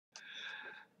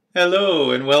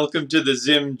Hello and welcome to the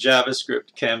ZIM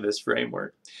JavaScript Canvas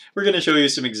framework. We're going to show you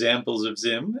some examples of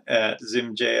ZIM at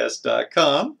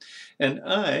zimjs.com, and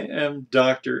I am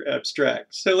Dr.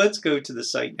 Abstract. So let's go to the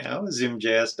site now,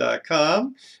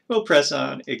 zimjs.com. We'll press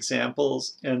on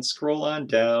Examples and scroll on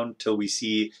down till we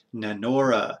see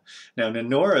Nanora. Now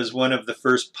Nanora is one of the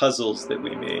first puzzles that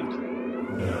we made.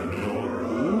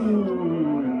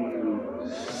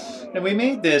 And we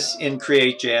made this in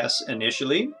CreateJS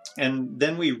initially, and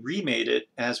then we remade it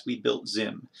as we built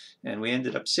ZIM. And we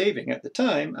ended up saving, at the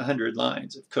time, 100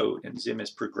 lines of code, and ZIM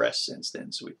has progressed since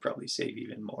then, so we'd probably save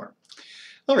even more.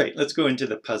 All right, let's go into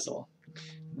the puzzle.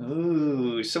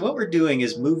 Ooh, so what we're doing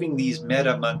is moving these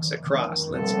meta monks across.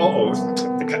 Let's,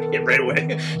 I got hit right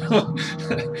away.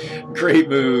 Great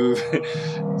move.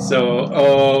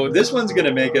 So, this one's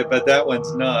gonna make it, but that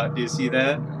one's not. Do you see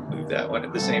that? Move that one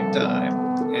at the same time.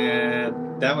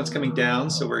 And that one's coming down,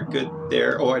 so we're good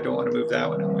there. Oh, I don't want to move that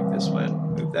one. I'll move this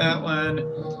one. Move that one.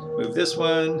 Move this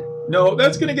one. No,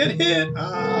 that's going to get hit.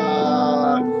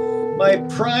 My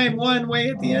prime one way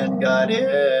at the end got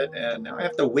hit. And now I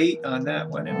have to wait on that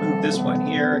one and move this one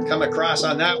here and come across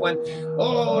on that one.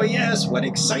 Oh, yes, what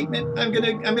excitement. I'm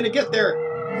gonna get there.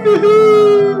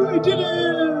 Woohoo! I did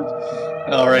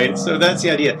it. All right, so that's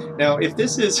the idea. Now, if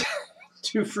this is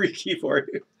too freaky for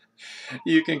you,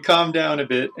 you can calm down a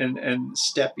bit and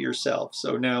step yourself.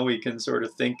 So now we can sort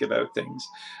of think about things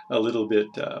a little bit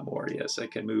more. Yes, I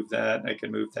can move that, I can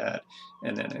move that,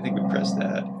 and then I think we press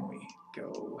that and we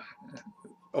go.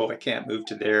 Oh, I can't move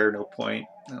to there, no point.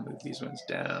 I'll move these ones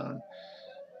down.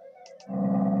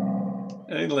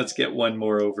 And let's get one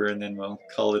more over and then we'll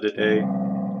call it a day.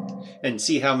 And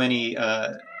see how many,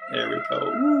 there we go.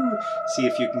 Woo. See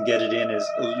if you can get it in as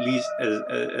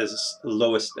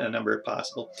lowest a number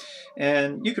possible.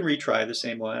 And you can retry the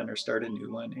same one or start a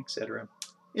new one, etc.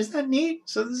 Isn't that neat?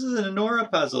 So this is an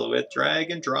Nanora puzzle with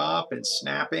drag and drop and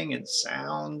snapping and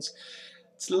sounds.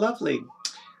 It's lovely.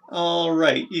 All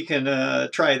right, you can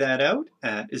try that out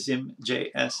at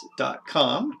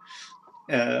zimjs.com.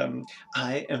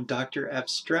 I am Dr.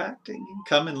 Abstract, and you can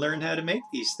come and learn how to make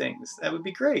these things. That would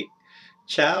be great.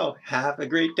 Ciao. Have a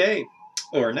great day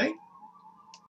or night.